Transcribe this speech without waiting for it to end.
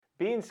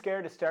Being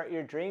scared to start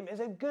your dream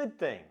is a good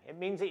thing. It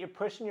means that you're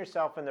pushing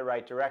yourself in the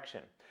right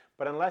direction.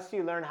 But unless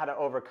you learn how to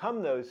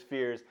overcome those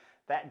fears,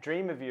 that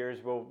dream of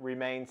yours will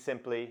remain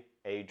simply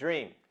a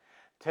dream.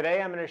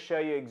 Today I'm going to show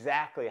you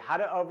exactly how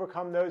to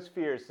overcome those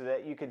fears so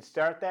that you can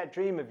start that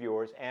dream of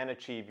yours and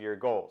achieve your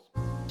goals.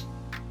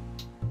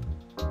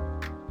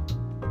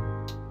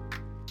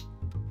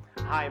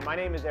 Hi, my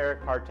name is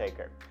Eric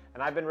Partaker,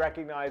 and I've been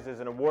recognized as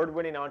an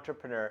award-winning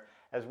entrepreneur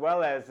as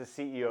well as the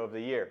CEO of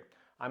the Year.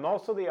 I'm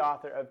also the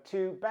author of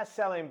 2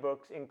 best-selling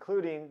books,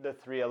 including The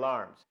 3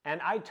 Alarms.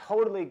 And I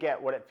totally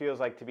get what it feels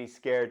like to be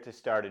scared to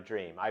start a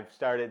dream. I've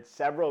started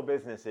several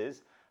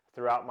businesses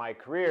throughout my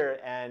career,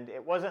 and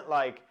it wasn't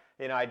like,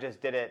 I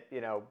just did it,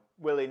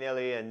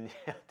 willy-nilly and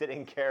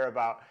didn't care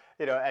about,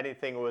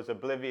 anything, was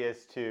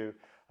oblivious to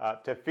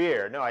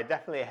fear. No, I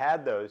definitely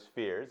had those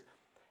fears,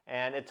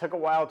 and it took a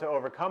while to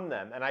overcome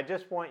them. And I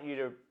just want you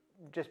to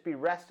just be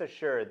rest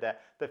assured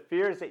that the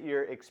fears that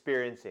you're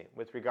experiencing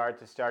with regard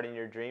to starting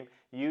your dream,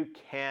 you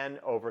can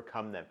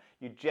overcome them.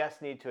 You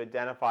just need to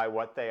identify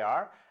what they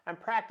are and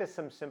practice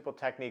some simple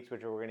techniques,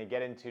 which we're going to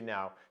get into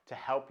now, to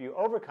help you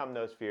overcome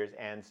those fears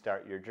and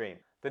start your dream.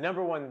 The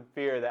number one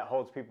fear that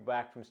holds people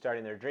back from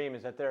starting their dream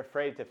is that they're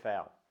afraid to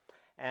fail.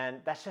 And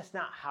that's just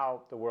not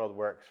how the world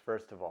works,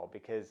 first of all,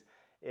 because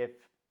if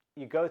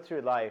you go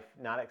through life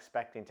not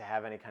expecting to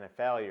have any kind of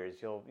failures,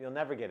 you'll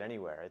never get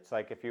anywhere. It's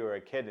like if you were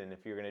a kid and if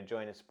you were going to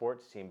join a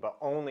sports team, but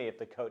only if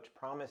the coach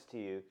promised to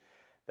you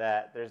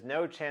that there's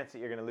no chance that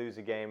you're going to lose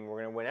a game.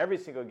 We're going to win every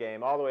single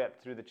game all the way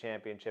up through the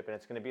championship, and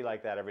it's going to be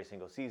like that every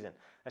single season.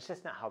 That's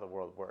just not how the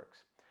world works.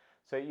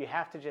 So you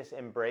have to just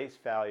embrace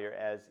failure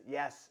as,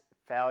 yes,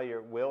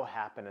 failure will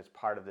happen as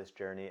part of this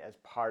journey, as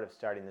part of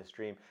starting this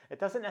dream. It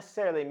doesn't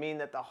necessarily mean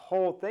that the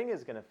whole thing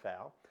is going to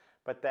fail,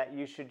 but that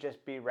you should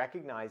just be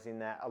recognizing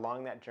that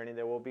along that journey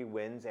there will be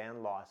wins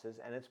and losses,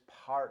 and it's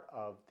part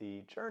of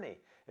the journey.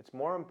 It's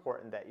more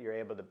important that you're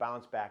able to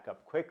bounce back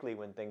up quickly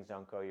when things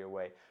don't go your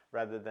way,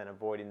 rather than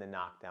avoiding the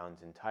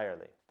knockdowns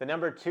entirely. The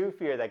number 2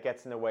 fear that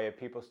gets in the way of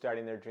people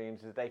starting their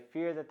dreams is they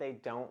fear that they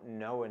don't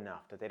know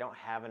enough, that they don't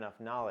have enough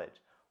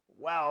knowledge.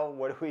 Well,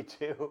 what do we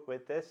do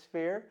with this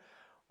fear?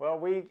 Well,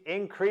 we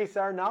increase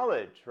our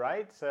knowledge,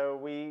 right? So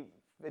we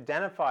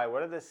identify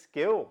what are the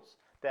skills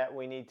that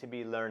we need to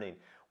be learning.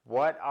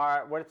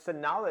 What's the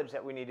knowledge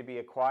that we need to be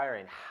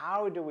acquiring?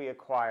 How do we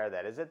acquire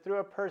that? Is it through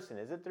a person?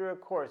 Is it through a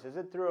course? Is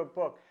it through a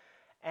book?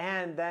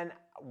 And then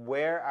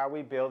where are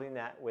we building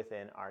that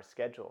within our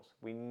schedules?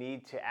 We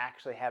need to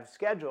actually have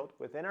scheduled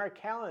within our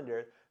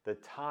calendar the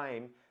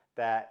time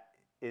that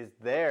is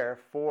there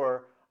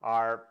for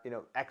our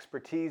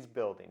expertise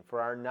building, for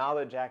our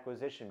knowledge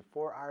acquisition,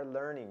 for our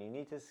learning. You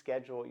need to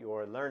schedule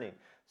your learning.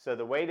 So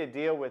the way to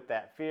deal with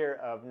that fear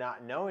of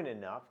not knowing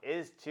enough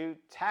is to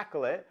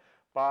tackle it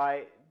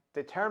by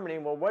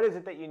determining, well, what is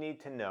it that you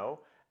need to know,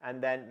 and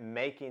then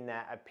making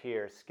that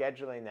appear,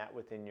 scheduling that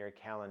within your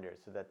calendar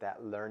so that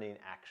that learning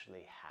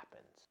actually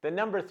happens. The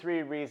number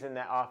 3 reason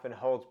that often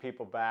holds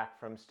people back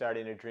from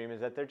starting a dream is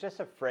that they're just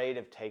afraid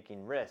of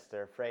taking risks.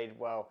 They're afraid,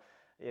 well,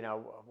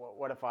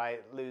 what if I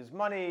lose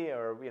money,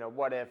 or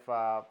what if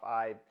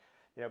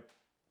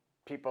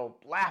people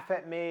laugh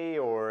at me,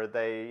 or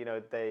they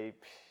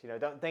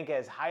don't think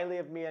as highly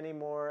of me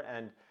anymore.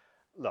 And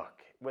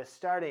look, with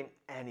starting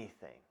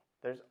anything,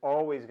 there's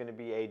always going to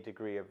be a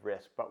degree of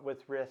risk, but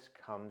with risk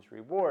comes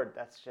reward.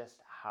 That's just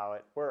how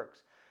it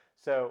works.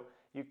 So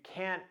you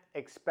can't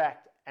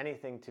expect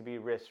anything to be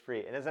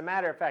risk-free. And as a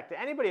matter of fact, if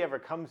anybody ever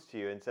comes to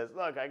you and says,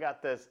 look, I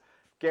got this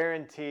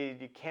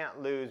guaranteed, you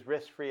can't lose,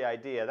 risk-free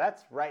idea,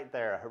 that's right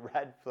there, a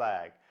red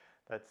flag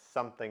that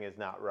something is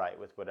not right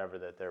with whatever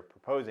that they're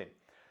proposing.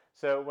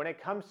 So when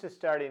it comes to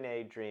starting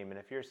a dream, and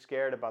if you're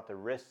scared about the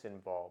risks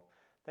involved,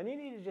 then you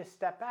need to just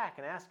step back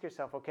and ask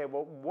yourself, okay,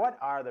 well, what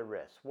are the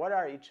risks? What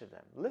are each of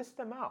them? List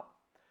them out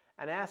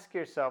and ask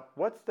yourself,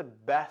 what's the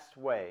best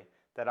way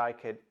that I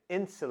could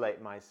insulate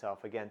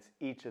myself against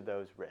each of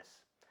those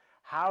risks?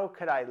 How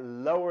could I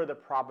lower the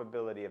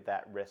probability of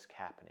that risk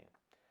happening?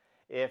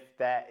 If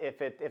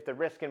the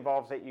risk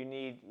involves that you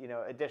need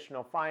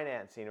additional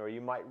financing, or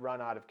you might run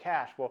out of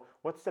cash, well,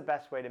 what's the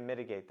best way to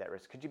mitigate that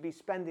risk? Could you be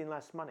spending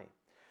less money?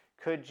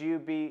 Could you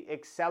be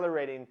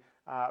accelerating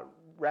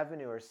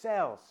revenue or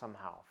sales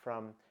somehow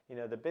from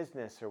the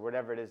business or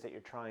whatever it is that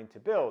you're trying to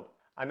build?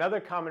 Another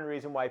common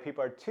reason why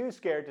people are too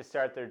scared to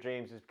start their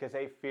dreams is because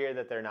they fear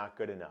that they're not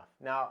good enough.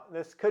 Now,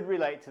 this could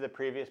relate to the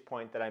previous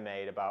point that I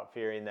made about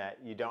fearing that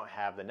you don't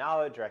have the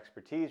knowledge or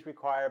expertise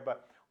required,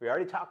 but we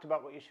already talked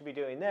about what you should be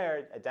doing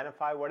there.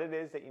 Identify what it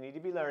is that you need to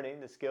be learning,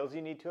 the skills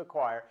you need to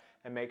acquire,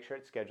 and make sure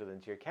it's scheduled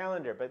into your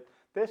calendar. But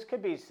this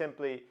could be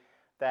simply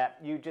that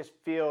you just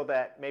feel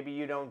that maybe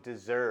you don't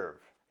deserve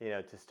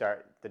to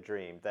start the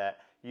dream, that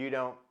you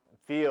don't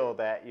feel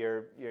that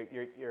you're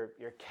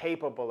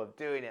capable of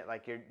doing it,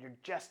 like you're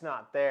just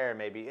not there,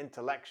 maybe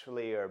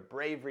intellectually or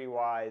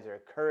bravery-wise or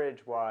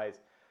courage-wise.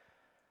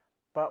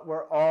 But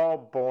we're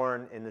all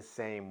born in the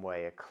same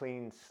way, a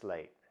clean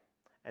slate.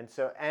 And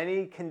so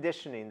any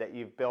conditioning that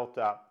you've built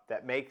up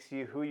that makes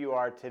you who you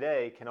are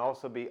today can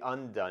also be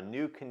undone.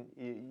 You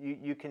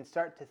can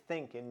start to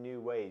think in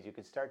new ways. You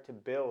can start to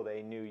build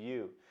a new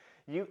you.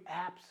 You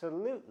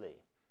absolutely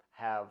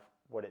have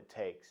what it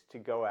takes to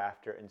go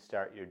after and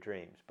start your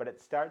dreams. But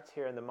it starts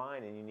here in the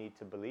mind, and you need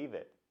to believe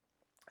it.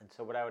 And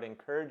so what I would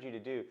encourage you to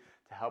do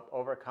to help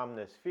overcome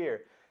this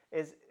fear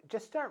is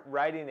just start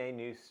writing a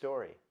new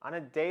story on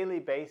a daily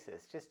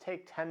basis. Just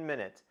take 10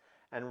 minutes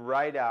and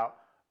write out,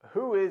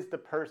 who is the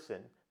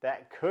person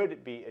that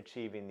could be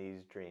achieving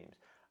these dreams?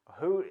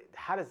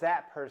 How does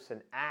that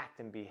person act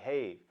and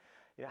behave?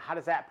 How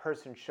does that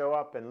person show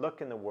up and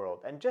look in the world?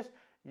 And just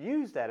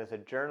use that as a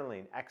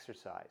journaling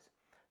exercise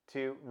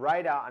to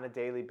write out on a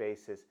daily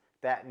basis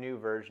that new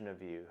version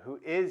of you who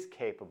is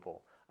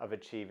capable of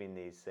achieving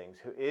these things,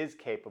 who is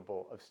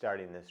capable of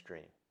starting this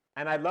dream.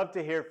 And I'd love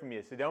to hear from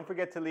you, so don't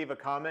forget to leave a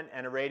comment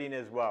and a rating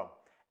as well.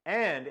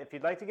 And if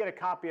you'd like to get a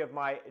copy of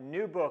my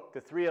new book,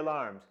 The 3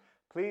 Alarms,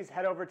 please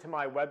head over to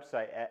my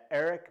website at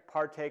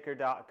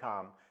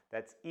ericpartaker.com.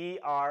 That's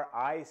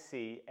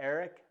E-R-I-C,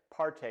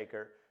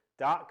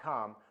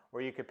 ericpartaker.com,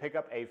 where you can pick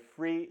up a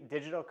free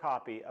digital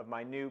copy of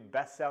my new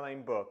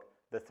best-selling book,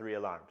 The 3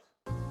 Alarms.